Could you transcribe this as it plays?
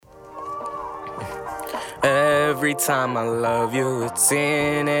Every time I love you, it's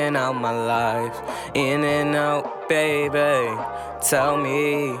in and out my life. In and out, baby. Tell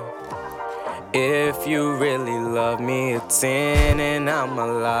me if you really love me. It's in and out my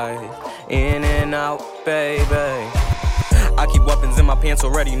life. In and out, baby. I keep weapons in my pants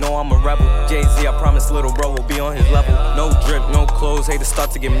already, know I'm a rebel. Jay-Z, I promise little bro will be on his level. No drip, no clothes, haters start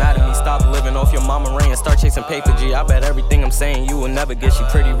to get mad at me. Stop living off your mama rain and start chasing paper, G. I bet everything I'm saying you will never get. She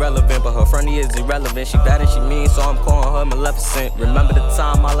pretty relevant, but her fronty is irrelevant. She bad and she mean, so I'm calling her Maleficent. Remember the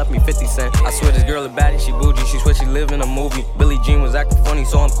time I left me 50 cent. I swear this girl a baddie, she bougie. She swear she live in a movie. Billie Jean was acting funny,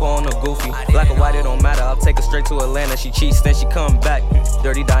 so I'm calling her goofy. Black or white, it don't matter, I'll take her straight to Atlanta. She cheats, then she come back.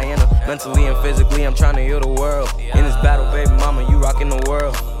 Dirty Diana, mentally and physically, I'm trying to heal the world. In this battle, baby mama, you rockin' the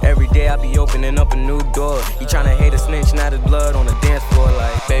world. Every day I be opening up a new door. He tryna hate a snitch, now there's blood on the dance floor.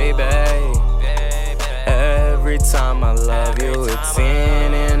 Like, baby, every time I love you, it's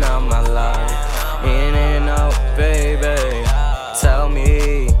in and out my life. In and out, baby. Tell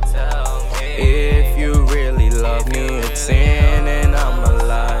me if you really love me. It's in and out my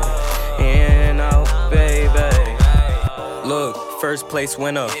life. In and out, baby. Look, first place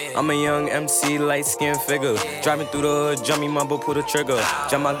winner. I'm a young MC, light skin figure. Driving through the hood, jump me mumble, pull the trigger.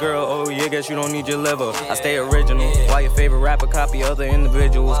 Jump my girl, oh yeah, guess you don't need your liver. I stay original, while your favorite rapper copy other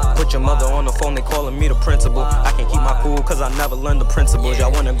individuals. Put your mother on the phone, they calling me the principal. I can't keep my cool, cause I never learned the principles.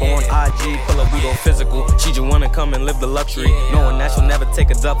 Y'all wanna go on IG, pull up, we go physical. She just wanna come and live the luxury, knowing that she'll never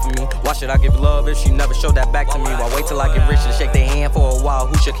take a dub for me. Why should I give love if she never showed that back to me? Why wait till I get rich and shake their hand for a while?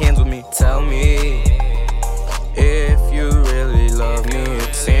 Who shook hands with me? Tell me if you really love me.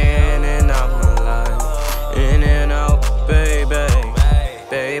 It's in and out my life. In and out, baby.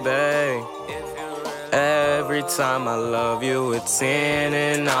 Baby. Every time I love you, it's in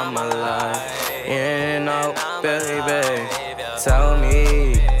and out my life. In and out, baby. Tell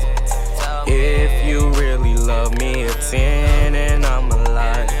me if you really love me. It's in and out my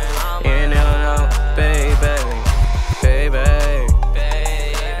life. In and out, baby. Baby.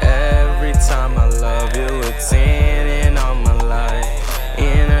 Every time I love you, it's in and out my life.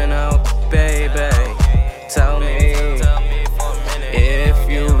 In and out, baby. Tell me if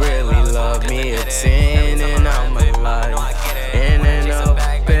you really love me. It's in